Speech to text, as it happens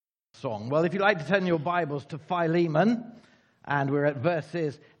song? Well, if you'd like to turn your Bibles to Philemon, and we're at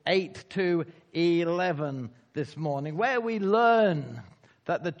verses 8 to 11 this morning, where we learn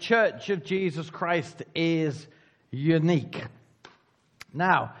that the Church of Jesus Christ is unique.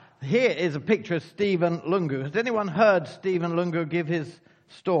 Now, here is a picture of Stephen Lungu. Has anyone heard Stephen Lungu give his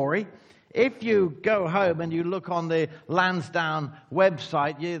story? If you go home and you look on the Lansdowne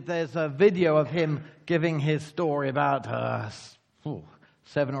website, there's a video of him giving his story about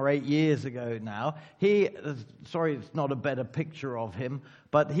 7 or 8 years ago now. Sorry, it's not a better picture of him,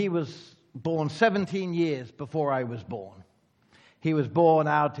 but he was born 17 years before I was born. He was born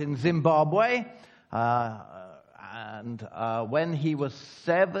out in Zimbabwe, and when he was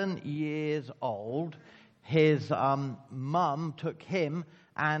 7 years old, his mum took him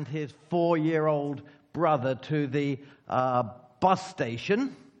and his 4-year-old brother to the bus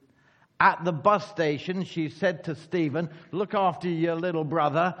station. At the bus station, she said to Stephen, "Look after your little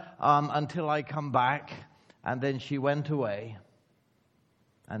brother until I come back." And then she went away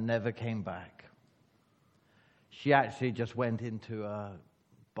and never came back. She actually just went into a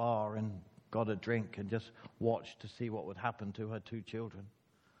bar and got a drink and just watched to see what would happen to her 2 children.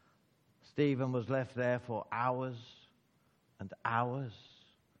 Stephen was left there for hours and hours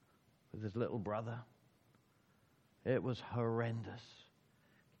with his little brother. It was horrendous.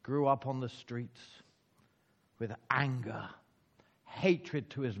 Grew up on the streets with anger, hatred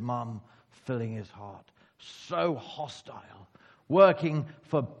to his mum filling his heart. So hostile, working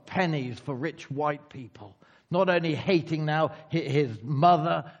for pennies for rich white people. Not only hating now his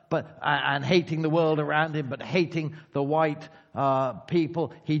mother, and hating the world around him, but hating the white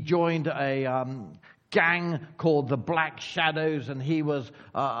people. He joined a gang called the Black Shadows, and he was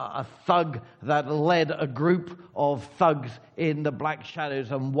a thug that led a group of thugs in the Black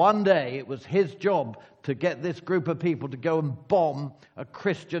Shadows. And one day it was his job to get this group of people to go and bomb a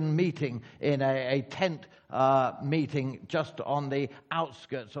Christian meeting in a tent meeting just on the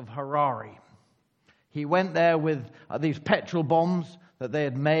outskirts of Harare. He went there with these petrol bombs that they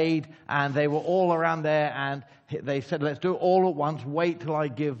had made, and they were all around there, and they said, "Let's do it all at once, wait till I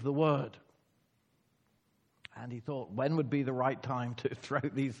give the word." And he thought, when would be the right time to throw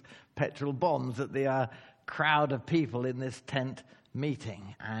these petrol bombs at the crowd of people in this tent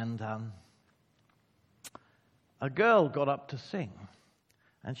meeting? And a girl got up to sing,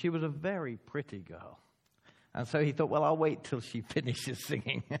 and she was a very pretty girl. And so he thought, well, I'll wait till she finishes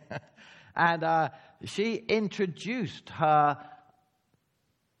singing. And she introduced her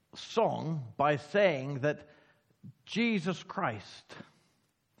song by saying that Jesus Christ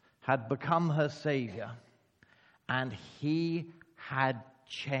had become her Savior, and he had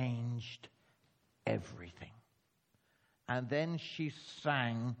changed everything. And then she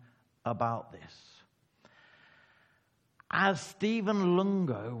sang about this. As Stephen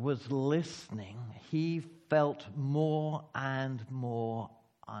Lungu was listening, he felt more and more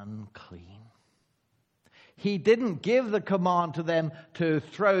unclean. He didn't give the command to them to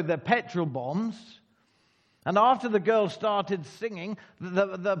throw the petrol bombs. And after the girl started singing,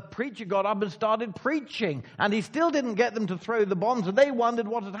 the preacher got up and started preaching. And he still didn't get them to throw the bombs. And they wondered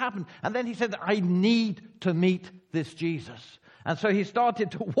what had happened. And then he said, "I need to meet this Jesus." And so he started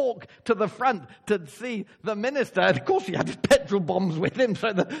to walk to the front to see the minister. And of course, he had his petrol bombs with him.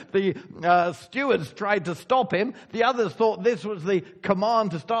 So the stewards tried to stop him. The others thought this was the command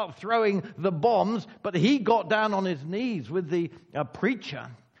to start throwing the bombs. But he got down on his knees with the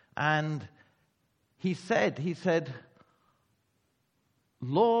preacher. And he said,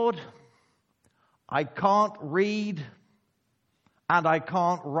 "Lord, I can't read and I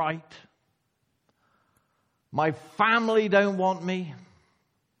can't write. My family don't want me.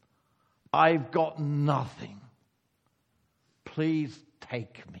 I've got nothing. Please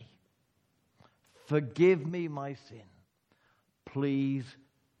take me. Forgive me my sin. Please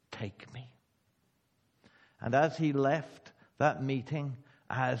take me." And as he left that meeting,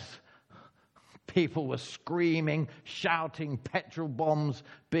 as people were screaming, shouting, petrol bombs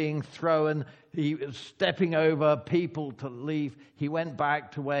being thrown, he was stepping over people to leave. He went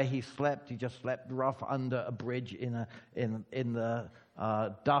back to where he slept. He just slept rough under a bridge in the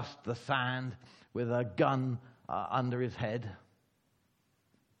dust, the sand, with a gun under his head.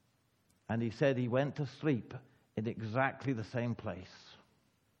 And he said he went to sleep in exactly the same place,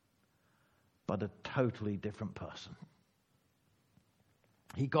 but a totally different person.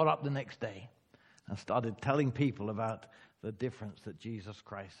 He got up the next day and started telling people about the difference that Jesus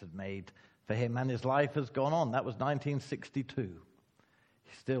Christ had made for him. And his life has gone on. That was 1962.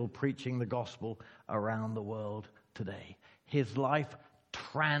 He's still preaching the gospel around the world today. His life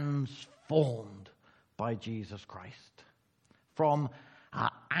transformed by Jesus Christ. From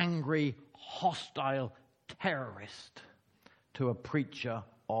angry, hostile terrorist to a preacher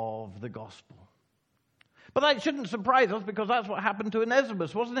of the gospel. But that shouldn't surprise us, because that's what happened to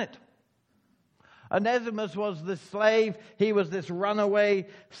Onesimus, wasn't it? Onesimus was the slave. He was this runaway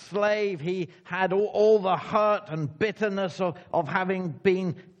slave. He had all the hurt and bitterness of having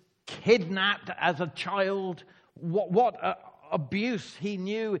been kidnapped as a child. What abuse he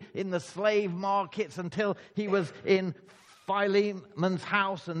knew in the slave markets until he was in Philemon's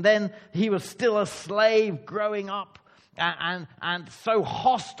house, and then he was still a slave growing up and so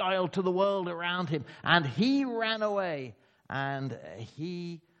hostile to the world around him. And he ran away, and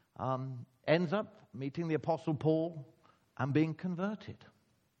he ends up meeting the Apostle Paul and being converted.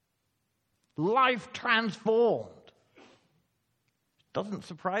 Life transformed. Doesn't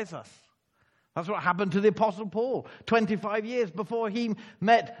surprise us. That's what happened to the Apostle Paul 25 years before he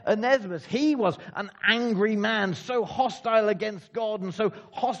met Onesimus. He was an angry man, so hostile against God and so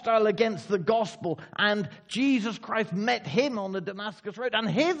hostile against the gospel. And Jesus Christ met him on the Damascus Road, and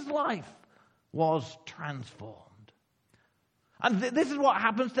his life was transformed. And this is what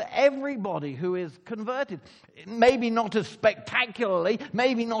happens to everybody who is converted. Maybe not as spectacularly,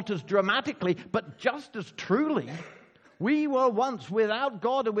 maybe not as dramatically, but just as truly. We were once without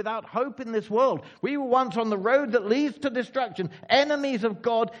God and without hope in this world. We were once on the road that leads to destruction, enemies of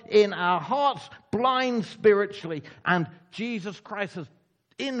God in our hearts, blind spiritually. And Jesus Christ has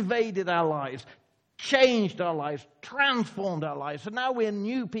invaded our lives, changed our lives, transformed our lives. So now we're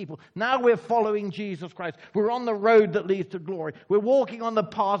new people. Now we're following Jesus Christ. We're on the road that leads to glory. We're walking on the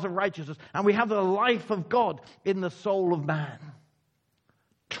paths of righteousness. And we have the life of God in the soul of man.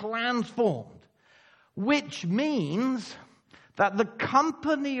 Transformed. Which means that the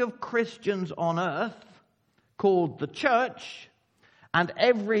company of Christians on earth, called the church, and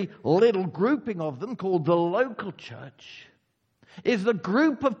every little grouping of them called the local church, is the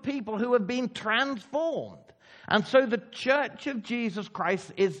group of people who have been transformed. And so the church of Jesus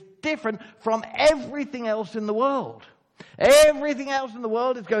Christ is different from everything else in the world. Everything else in the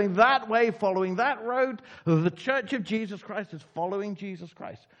world is going that way, following that road. The church of Jesus Christ is following Jesus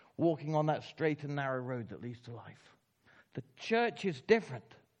Christ, walking on that straight and narrow road that leads to life. The church is different,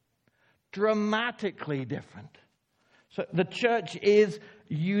 dramatically different. So the church is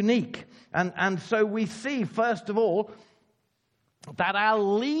unique. And so we see, first of all, that our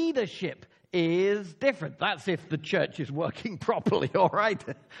leadership is different. That's if the church is working properly, all right?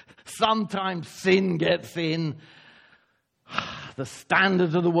 Sometimes sin gets in. The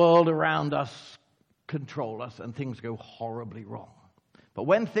standards of the world around us control us, and things go horribly wrong. But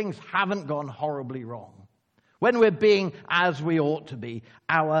when things haven't gone horribly wrong, when we're being as we ought to be,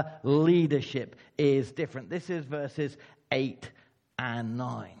 our leadership is different. This is verses 8 and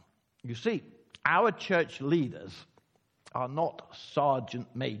 9. You see, our church leaders are not sergeant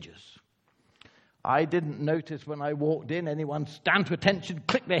majors. I didn't notice when I walked in anyone stand to attention,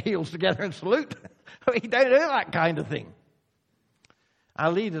 click their heels together and salute. We don't do that kind of thing.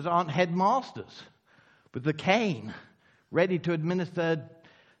 Our leaders aren't headmasters with the cane, ready to administer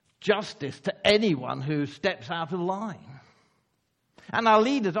justice to anyone who steps out of line. And our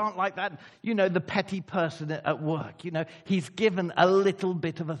leaders aren't like that, the petty person at work. He's given a little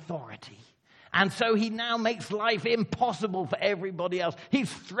bit of authority. And so he now makes life impossible for everybody else.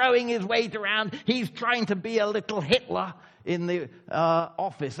 He's throwing his weight around. He's trying to be a little Hitler in the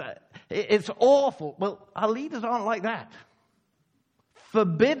office. It's awful. Well, our leaders aren't like that.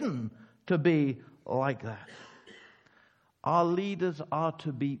 Forbidden to be like that. Our leaders are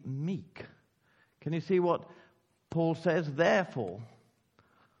to be meek. Can you see what Paul says? Therefore,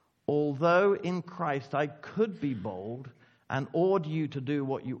 although in Christ I could be bold and order you to do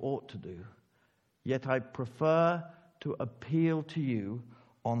what you ought to do, yet I prefer to appeal to you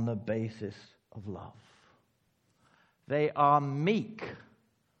on the basis of love. They are meek,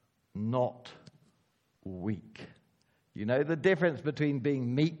 not weak. You know the difference between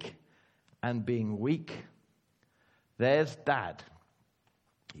being meek and being weak? There's Dad.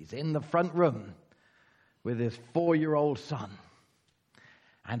 He's in the front room with his 4-year-old son.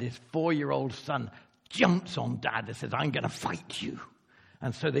 And his 4-year-old son jumps on Dad and says, I'm going to fight you.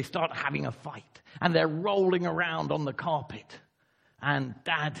 And so they start having a fight. And they're rolling around on the carpet. And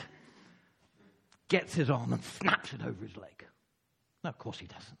Dad gets his arm and snaps it over his leg. No, of course he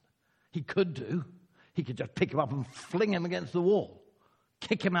doesn't. He could do. He could just pick him up and fling him against the wall.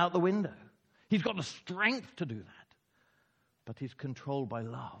 Kick him out the window. He's got the strength to do that. But he's controlled by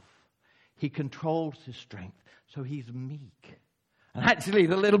love. He controls his strength. So he's meek. And actually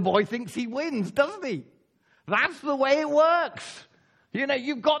the little boy thinks he wins, doesn't he? That's the way it works.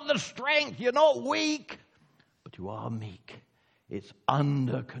 You've got the strength. You're not weak. But you are meek It's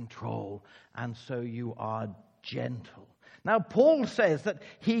under control. And so you are gentle. Now, Paul says that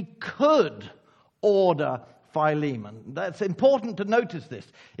he could order Philemon. That's important to notice this.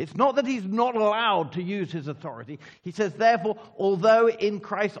 It's not that he's not allowed to use his authority. He says, therefore, although in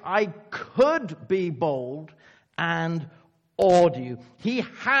Christ I could be bold and order you. He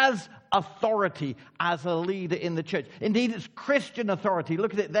has authority as a leader in the church. Indeed, it's Christian authority.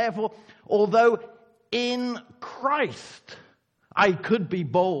 Look at it. Therefore, although in Christ I could be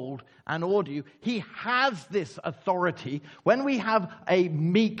bold and order you, he has this authority. When we have a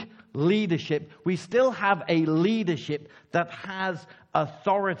meek leadership, we still have a leadership that has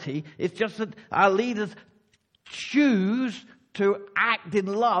authority. It's just that our leaders choose to act in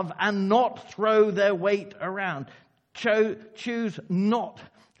love and not throw their weight around. Choose not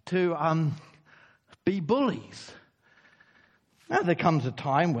to be bullies. Now there comes a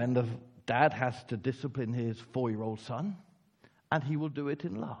time when the dad has to discipline his 4-year-old son, and he will do it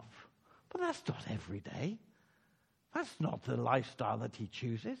in love. But that's not every day. That's not the lifestyle that he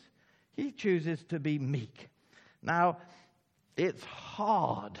chooses. He chooses to be meek. Now, it's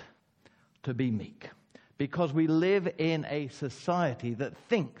hard to be meek because we live in a society that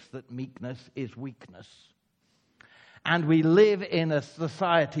thinks that meekness is weakness. And we live in a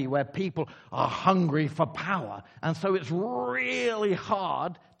society where people are hungry for power. And so it's really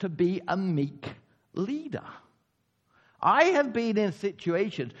hard to be a meek leader. I have been in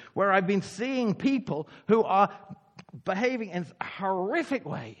situations where I've been seeing people who are behaving in horrific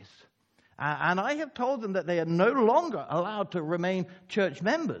ways. And I have told them that they are no longer allowed to remain church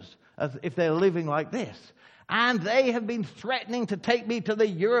members as if they're living like this. And they have been threatening to take me to the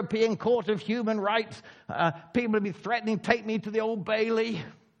European Court of Human Rights. People have been threatening to take me to the Old Bailey.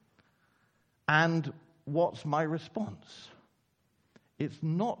 And what's my response? It's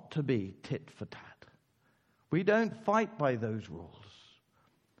not to be tit for tat. We don't fight by those rules.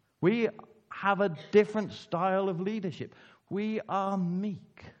 We have a different style of leadership. We are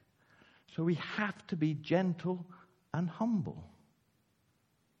meek. So we have to be gentle and humble,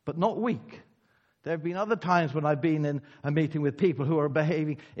 but not weak. There have been other times when I've been in a meeting with people who are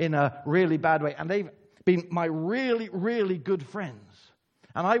behaving in a really bad way, and they've been my really, really good friends.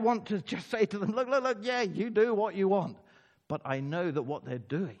 And I want to just say to them, look, yeah, you do what you want. But I know that what they're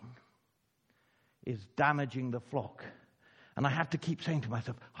doing is damaging the flock. And I have to keep saying to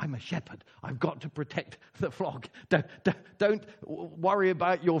myself, I'm a shepherd. I've got to protect the flock. Don't worry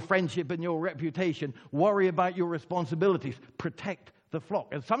about your friendship and your reputation. Worry about your responsibilities. Protect the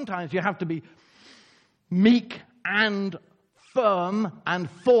flock. And sometimes you have to be meek and firm and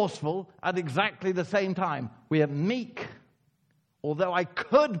forceful at exactly the same time. We are meek, although I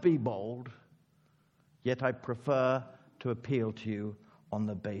could be bold, yet I prefer to appeal to you on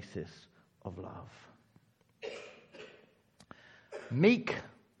the basis of love. Meek,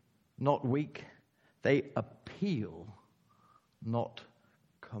 not weak. They appeal, not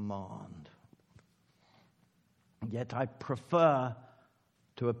command. Yet I prefer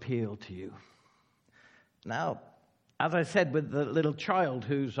to appeal to you. Now, as I said with the little child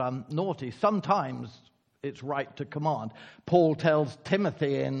who's naughty, sometimes it's right to command. Paul tells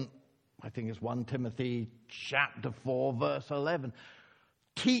Timothy in, I think it's 1 Timothy chapter 4, verse 11,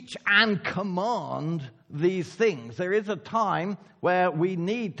 teach and command these things. There is a time where we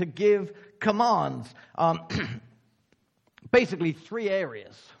need to give commands. Basically 3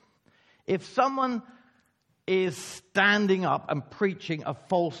 areas. If someone is standing up and preaching a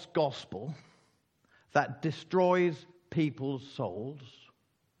false gospel that destroys people's souls,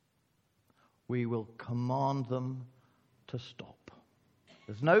 we will command them to stop.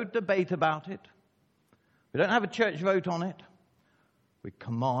 There's no debate about it. We don't have a church vote on it. We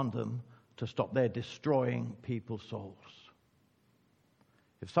command them to stop. They're destroying people's souls.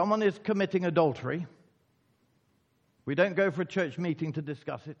 If someone is committing adultery, we don't go for a church meeting to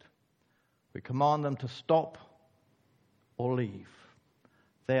discuss it. We command them to stop or leave.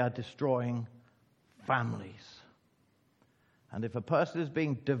 They are destroying families. And if a person is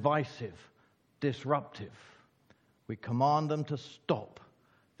being divisive, disruptive, we command them to stop.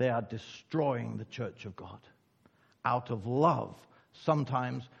 They are destroying the church of God. Out of love,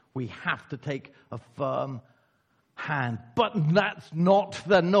 sometimes we have to take a firm hand. But that's not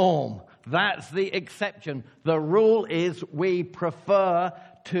the norm. That's the exception. The rule is we prefer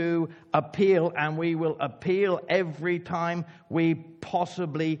to appeal, and we will appeal every time we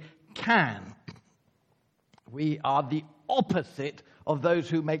possibly can. We are the opposite of those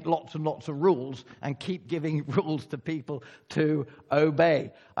who make lots and lots of rules and keep giving rules to people to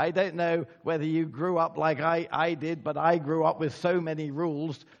obey. I don't know whether you grew up like I did, but I grew up with so many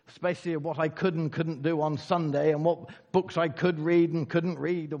rules, especially of what I could and couldn't do on Sunday, and what books I could read and couldn't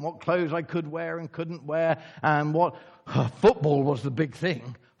read, and what clothes I could wear and couldn't wear, and what football was the big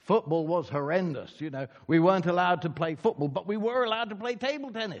thing. Football was horrendous. We weren't allowed to play football, but we were allowed to play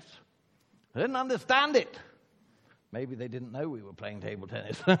table tennis. I didn't understand it. Maybe they didn't know we were playing table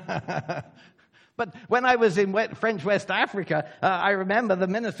tennis. But when I was in French West Africa, I remember the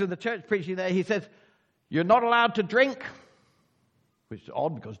minister of the church preaching there. He says, "You're not allowed to drink," which is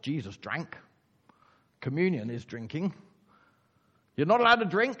odd because Jesus drank. Communion is drinking. You're not allowed to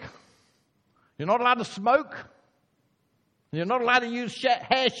drink. You're not allowed to smoke. You're not allowed to use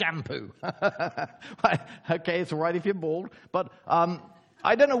hair shampoo. Okay, it's all right if you're bald, but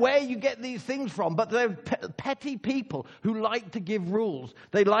I don't know where you get these things from, but they're petty people who like to give rules.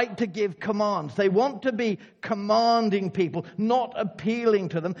 They like to give commands. They want to be commanding people, not appealing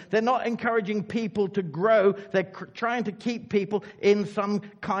to them. They're not encouraging people to grow. They're trying to keep people in some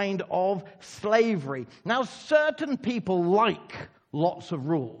kind of slavery. Now, certain people like lots of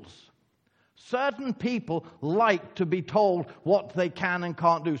rules. Certain people like to be told what they can and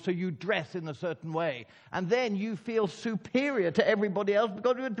can't do. So you dress in a certain way. And then you feel superior to everybody else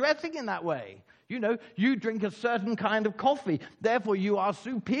because you're dressing in that way. You drink a certain kind of coffee. Therefore, you are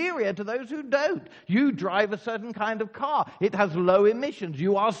superior to those who don't. You drive a certain kind of car. It has low emissions.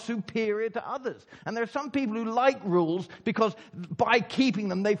 You are superior to others. And there are some people who like rules because by keeping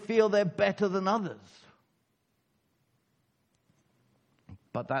them, they feel they're better than others.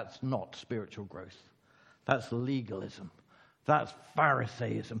 But that's not spiritual growth. That's legalism. That's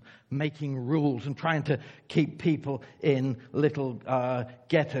Pharisaism, making rules and trying to keep people in little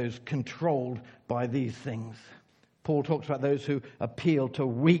ghettos controlled by these things. Paul talks about those who appeal to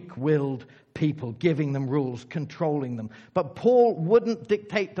weak-willed people, giving them rules, controlling them. But Paul wouldn't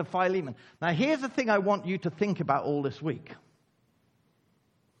dictate to Philemon. Now, here's the thing I want you to think about all this week.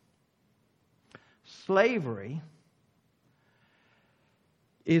 Slavery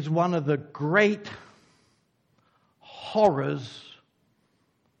is one of the great horrors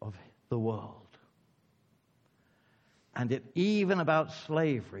of the world. And even about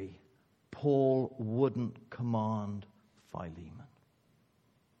slavery, Paul wouldn't command Philemon.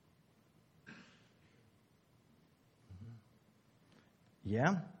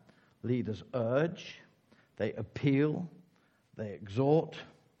 Yeah, leaders urge, they appeal, they exhort,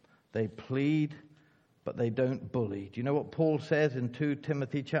 they plead, but they don't bully. Do you know what Paul says in 2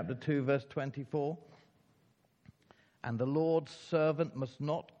 Timothy chapter 2, verse 24? And the Lord's servant must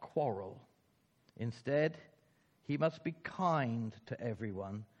not quarrel. Instead, he must be kind to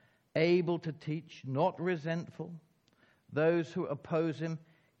everyone, able to teach, not resentful. Those who oppose him,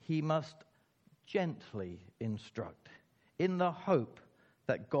 he must gently instruct, in the hope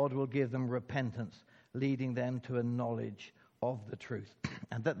that God will give them repentance, leading them to a knowledge of the truth,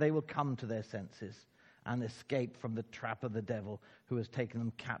 and that they will come to their senses and escape from the trap of the devil who has taken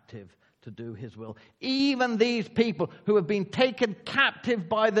them captive to do his will. Even these people who have been taken captive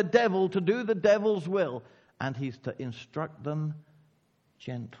by the devil to do the devil's will, and he's to instruct them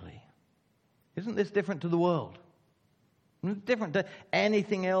gently. Isn't this different to the world? It's different to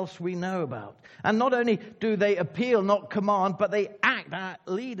anything else we know about. And not only do they appeal, not command, but they act, our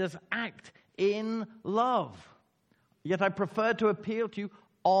leaders act in love. Yet I prefer to appeal to you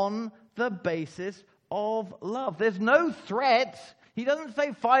on the basis of love. There's no threats. He doesn't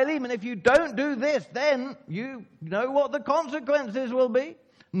say, Philemon, if you don't do this, then you know what the consequences will be.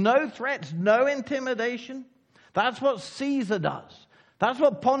 No threats, no intimidation. That's what Caesar does. That's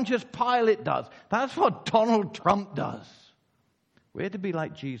what Pontius Pilate does. That's what Donald Trump does. We're to be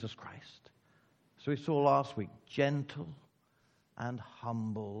like Jesus Christ. So we saw last week, gentle and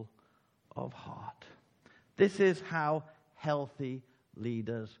humble of heart. This is how healthy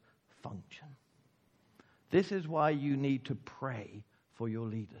leaders function. This is why you need to pray for your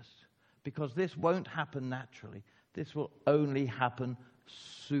leaders. Because this won't happen naturally. This will only happen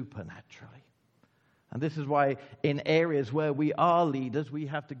supernaturally. And this is why in areas where we are leaders, we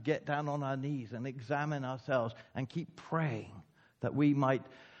have to get down on our knees and examine ourselves and keep praying that we might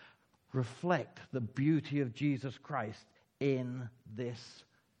reflect the beauty of Jesus Christ in this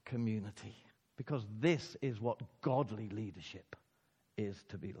community. Because this is what godly leadership is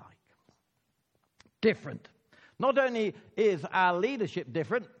to be like. Different. Not only is our leadership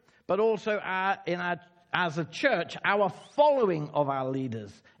different, but also as a church, our following of our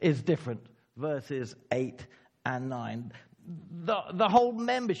leaders is different. Verses 8 and 9. The whole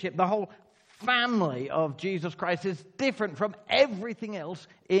membership, the whole family of Jesus Christ is different from everything else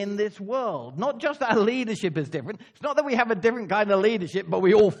in this world. Not just our leadership is different. It's not that we have a different kind of leadership, but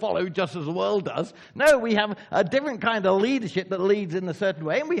we all follow just as the world does. No, we have a different kind of leadership that leads in a certain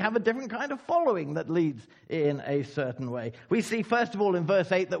way, and we have a different kind of following that leads in a certain way. We see, first of all, in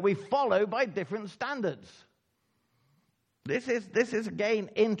verse 8, that we follow by different standards. This is again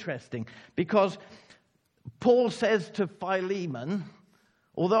interesting, because Paul says to Philemon,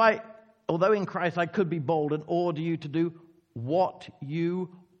 although in Christ I could be bold and order you to do what you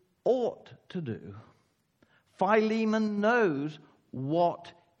ought to do. Philemon knows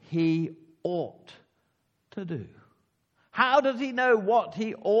what he ought to do. How does he know what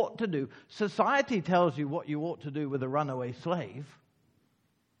he ought to do? Society tells you what you ought to do with a runaway slave.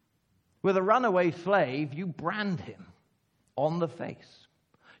 With a runaway slave, you brand him on the face.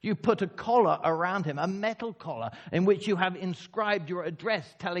 You put a collar around him, a metal collar, in which you have inscribed your address,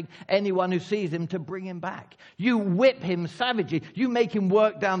 telling anyone who sees him to bring him back. You whip him savagely. You make him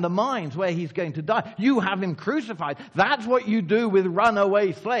work down the mines where he's going to die. You have him crucified. That's what you do with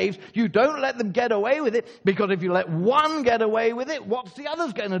runaway slaves. You don't let them get away with it, because if you let one get away with it, what's the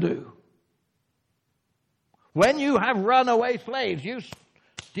others going to do? When you have runaway slaves, you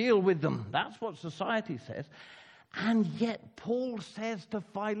deal with them. That's what society says. And yet Paul says to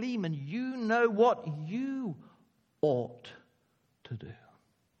Philemon, you know what you ought to do.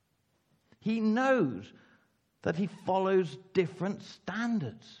 He knows that he follows different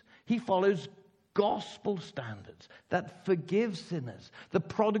standards. He follows gospel standards that forgive sinners. The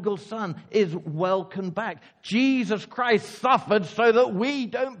prodigal son is welcomed back. Jesus Christ suffered so that we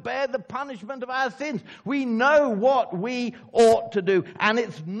don't bear the punishment of our sins. We know what we ought to do, and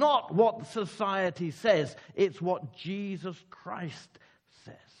it's not what society says. It's what Jesus Christ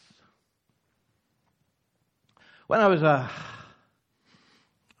says. When I was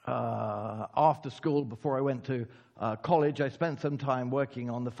after school, before I went to college, I spent some time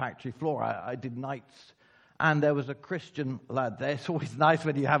working on the factory floor. I did nights, and there was a Christian lad there. It's always nice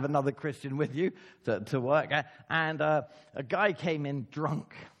when you have another Christian with you to work. And a guy came in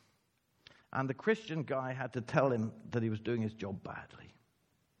drunk, and the Christian guy had to tell him that he was doing his job badly.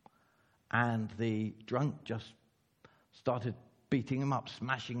 And the drunk just started beating him up,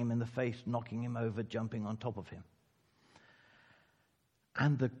 smashing him in the face, knocking him over, jumping on top of him.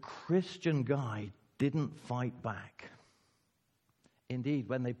 And the Christian guy didn't fight back. Indeed,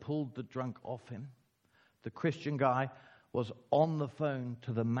 when they pulled the drunk off him, the Christian guy was on the phone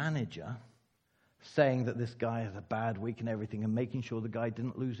to the manager saying that this guy has a bad week and everything, and making sure the guy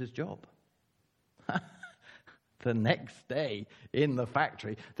didn't lose his job. The next day in the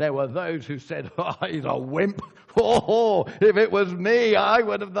factory, there were those who said, oh, he's a wimp. Oh, if it was me,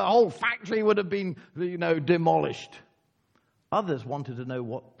 the whole factory would have been, demolished. Others wanted to know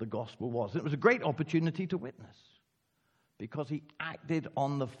what the gospel was. It was a great opportunity to witness, because he acted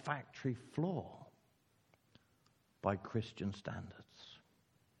on the factory floor by Christian standards.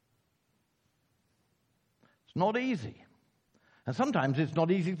 It's not easy. And sometimes it's not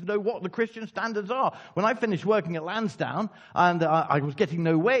easy to know what the Christian standards are. When I finished working at Lansdowne, and I was getting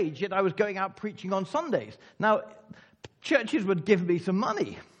no wage, yet I was going out preaching on Sundays. Now, churches would give me some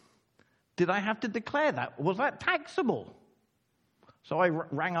money. Did I have to declare that? Was that taxable? So I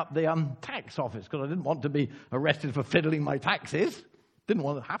rang up the tax office, because I didn't want to be arrested for fiddling my taxes. Didn't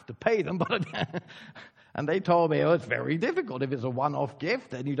want to have to pay them, but and they told me, it's very difficult. If it's a one-off gift,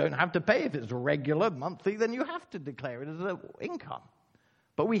 then you don't have to pay. If it's a regular, monthly, then you have to declare it as an income.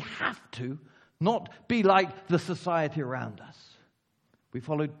 But we have to not be like the society around us. We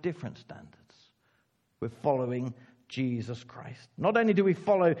follow different standards. We're following Jesus Christ. Not only do we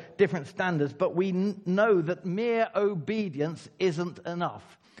follow different standards, but we know that mere obedience isn't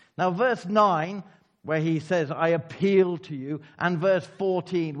enough. Now, verse 9, where he says, I appeal to you, and verse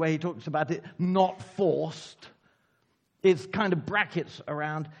 14, where he talks about it not forced, it's kind of brackets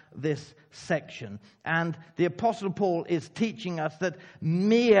around this section. And the Apostle Paul is teaching us that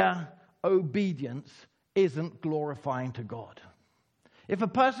mere obedience isn't glorifying to God. If a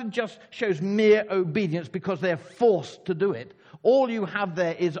person just shows mere obedience because they're forced to do it, all you have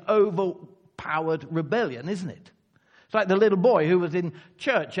there is overpowered rebellion, isn't it? It's like the little boy who was in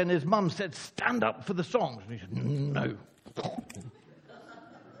church and his mum said, stand up for the songs. And he said, no.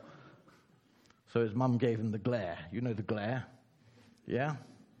 So his mum gave him the glare. You know the glare? Yeah?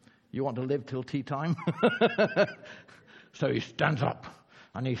 You want to live till tea time? So he stands up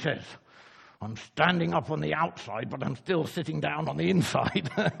and he says, I'm standing up on the outside, but I'm still sitting down on the inside.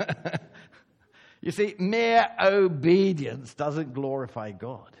 You see, mere obedience doesn't glorify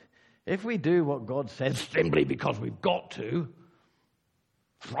God. If we do what God says simply because we've got to,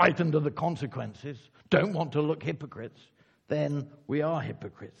 frightened of the consequences, don't want to look hypocrites, then we are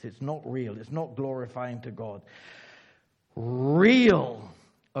hypocrites. It's not real. It's not glorifying to God. Real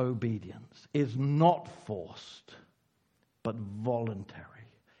obedience is not forced, but voluntary.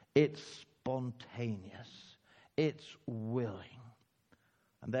 It's spontaneous. It's willing.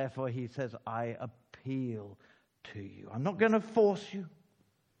 And therefore he says, I appeal to you. I'm not going to force you.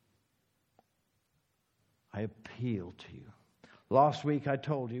 I appeal to you. Last week I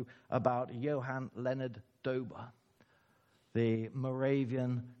told you about Johann Leonard Dober, the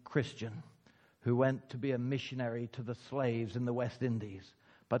Moravian Christian who went to be a missionary to the slaves in the West Indies.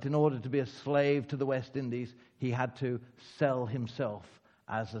 But in order to be a slave to the West Indies, he had to sell himself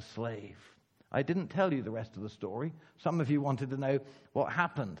as a slave. I didn't tell you the rest of the story. Some of you wanted to know what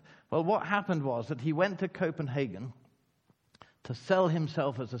happened. Well, what happened was that he went to Copenhagen to sell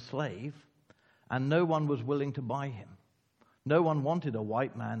himself as a slave, and no one was willing to buy him. No one wanted a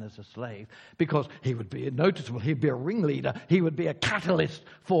white man as a slave because he would be noticeable, he'd be a ringleader, he would be a catalyst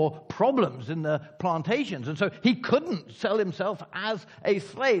for problems in the plantations. And so he couldn't sell himself as a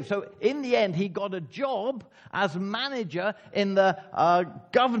slave. So in the end, he got a job as manager in the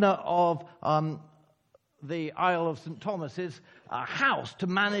governor of the Isle of St. Thomas's house, to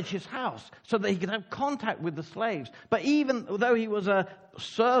manage his house so that he could have contact with the slaves. But even though he was a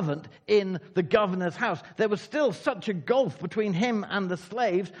servant in the governor's house, there was still such a gulf between him and the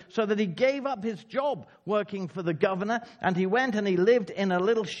slaves, so that he gave up his job working for the governor, and he went and he lived in a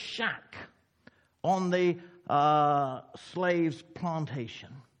little shack on the slaves' plantation.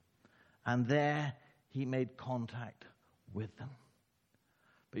 And there he made contact with them.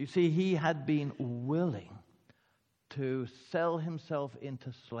 But you see, he had been willing to sell himself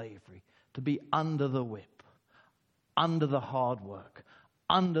into slavery, to be under the whip, under the hard work,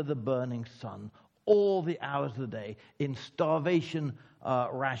 under the burning sun, all the hours of the day, in starvation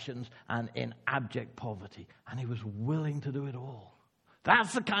rations and in abject poverty. And he was willing to do it all.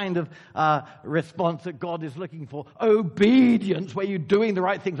 That's the kind of response that God is looking for. Obedience, where you're doing the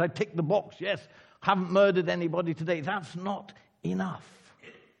right things. I tick the box, yes, haven't murdered anybody today. That's not enough.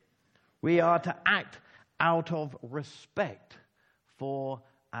 We are to act out of respect for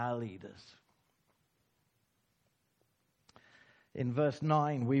our leaders. In verse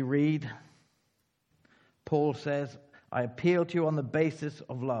 9 we read, Paul says, I appeal to you on the basis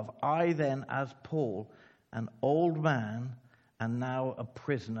of love. I then, as Paul, an old man and now a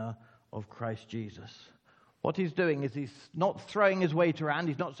prisoner of Christ Jesus. What he's doing is he's not throwing his weight around.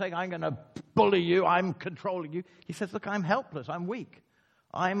 He's not saying, I'm going to bully you, I'm controlling you. He says, look, I'm helpless, I'm weak.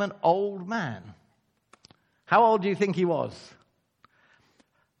 I'm an old man. How old do you think he was?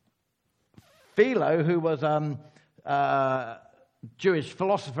 Philo, who was a Jewish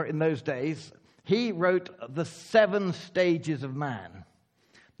philosopher in those days, he wrote The 7 Stages of Man.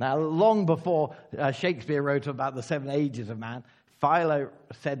 Now, long before Shakespeare wrote about the 7 ages of man, Philo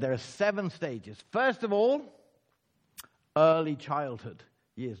said there are 7 stages. First of all, early childhood,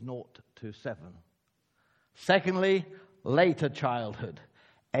 years 0 to 7. Secondly, later childhood,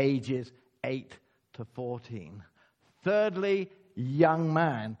 ages 8 to 14. Thirdly, young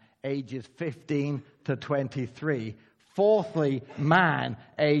man, ages 15 to 23. Fourthly, man,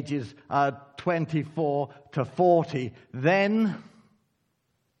 ages 24 to 40. Then,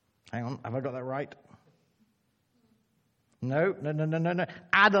 hang on, have I got that right? No.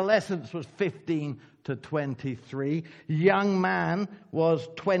 Adolescence was 15 to 23. Young man was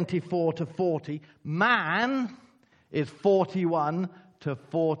 24 to 40. Man is 41 to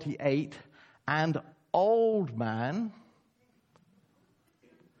 48, and old man,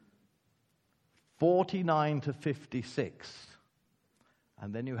 49 to 56.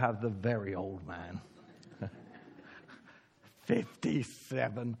 And then you have the very old man,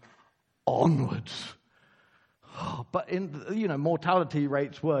 57 onwards. But mortality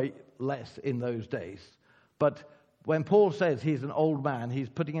rates were less in those days. But when Paul says he's an old man, he's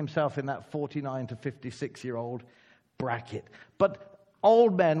putting himself in that 49 to 56-year-old bracket. But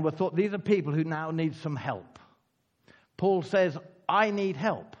old men were thought, these are people who now need some help. Paul says, I need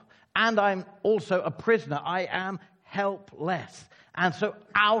help. And I'm also a prisoner. I am helpless. And so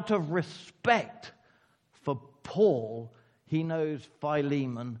out of respect for Paul, he knows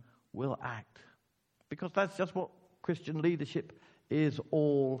Philemon will act. Because that's just what Christian leadership is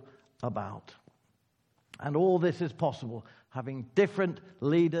all about. And all this is possible. Having different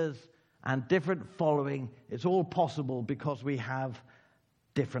leaders and different following, it's all possible because we have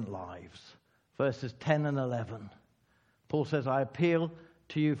different lives. Verses 10 and 11. Paul says, I appeal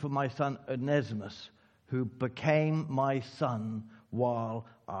to you for my son Onesimus, who became my son while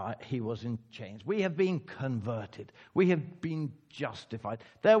he was in chains. We have been converted. We have been justified.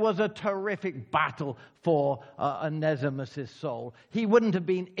 There was a terrific battle for Onesimus' soul. He wouldn't have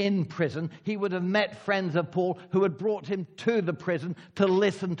been in prison. He would have met friends of Paul who had brought him to the prison to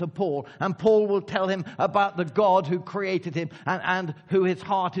listen to Paul. And Paul will tell him about the God who created him and who his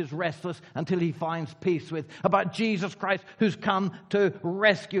heart is restless until he finds peace with. About Jesus Christ who's come to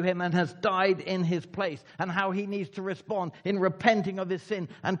rescue him and has died in his place. And how he needs to respond in repenting of his sin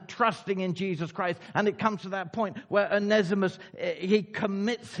and trusting in Jesus Christ. And it comes to that point where Onesimus, he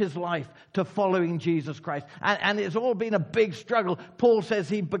commits his life to following Jesus Christ. And it's all been a big struggle. Paul says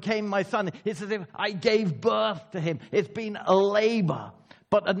he became my son. It's as if I gave birth to him. It's been a labor.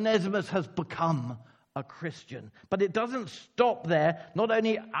 But Onesimus has become a Christian. But it doesn't stop there. Not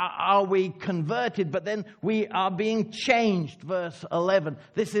only are we converted, but then we are being changed. Verse 11.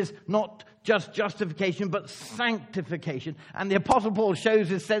 This is not just justification, but sanctification. And the Apostle Paul shows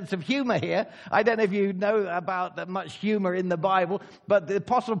his sense of humor here. I don't know if you know about that much humor in the Bible, but the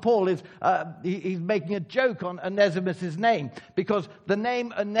Apostle Paul is he's making a joke on Onesimus' name, because the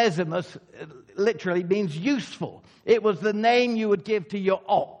name Onesimus literally means useful. It was the name you would give to your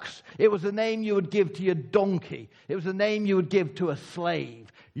ox. It was the name you would give to your donkey. It was the name you would give to a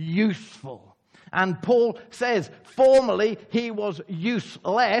slave. Useful. And Paul says, formerly he was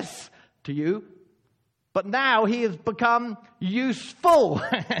useless to you, but now he has become useful.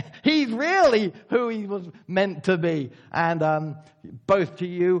 He's really who he was meant to be, and both to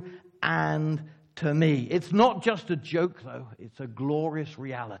you and to me. It's not just a joke, though. It's a glorious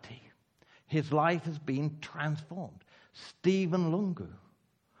reality. His life has been transformed. Stephen Lungu,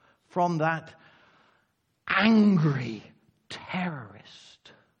 from that angry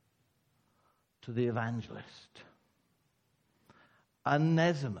terrorist to the evangelist.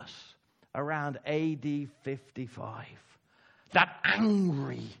 Onesimus, around AD 55. That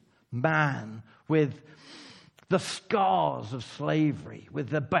angry man with the scars of slavery, with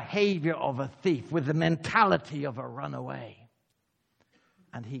the behavior of a thief, with the mentality of a runaway.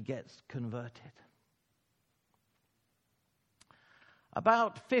 And he gets converted.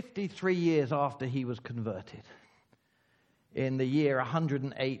 About 53 years after he was converted, in the year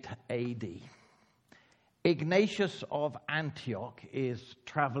 108 AD, Ignatius of Antioch is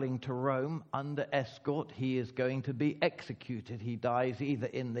traveling to Rome under escort. He is going to be executed. He dies either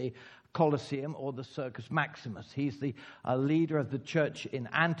in the Colosseum or the Circus Maximus. He's the leader of the church in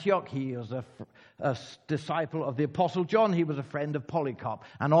Antioch. He was a disciple of the Apostle John. He was a friend of Polycarp.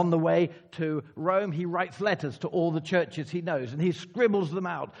 And on the way to Rome, he writes letters to all the churches he knows, and he scribbles them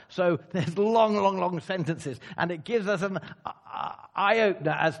out. So there's long sentences, and it gives us an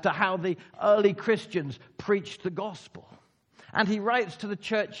eye-opener as to how the early Christians preached the gospel. And he writes to the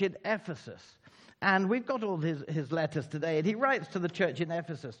church in Ephesus. And we've got all his letters today. And he writes to the church in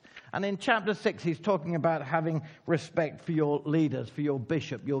Ephesus. And in chapter 6, he's talking about having respect for your leaders, for your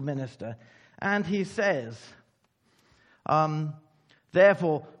bishop, your minister. And he says,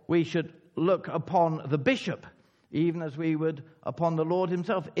 therefore, we should look upon the bishop, even as we would upon the Lord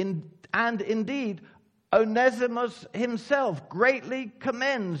himself. And indeed, Onesimus himself greatly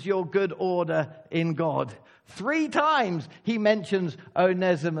commends your good order in God. 3 times he mentions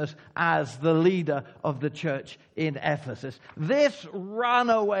Onesimus as the leader of the church in Ephesus. This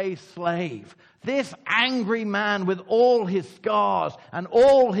runaway slave, this angry man with all his scars and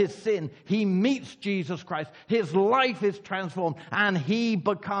all his sin, he meets Jesus Christ. His life is transformed and he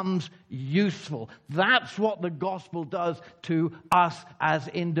becomes useful. That's what the gospel does to us as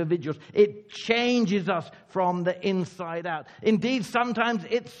individuals. It changes us from the inside out. Indeed, sometimes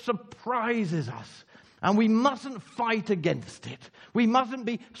it surprises us. And we mustn't fight against it. We mustn't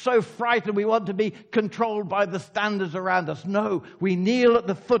be so frightened we want to be controlled by the standards around us. No, we kneel at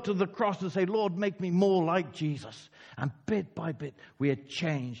the foot of the cross and say, Lord, make me more like Jesus. And bit by bit, we are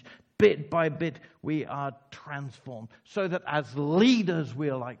changed. Bit by bit, we are transformed. So that as leaders,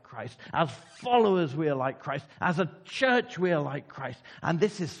 we are like Christ. As followers, we are like Christ. As a church, we are like Christ. And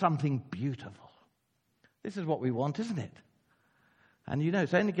this is something beautiful. This is what we want, isn't it? And you know,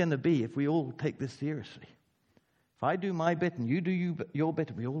 it's only going to be if we all take this seriously. If I do my bit and you do your bit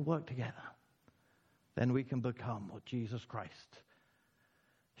and we all work together, then we can become what Jesus Christ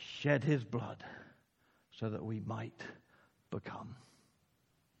shed his blood so that we might become.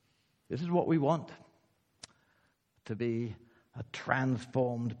 This is what we want, to be a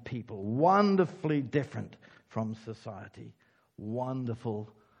transformed people, wonderfully different from society, wonderfully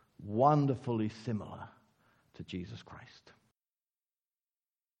similar to Jesus Christ.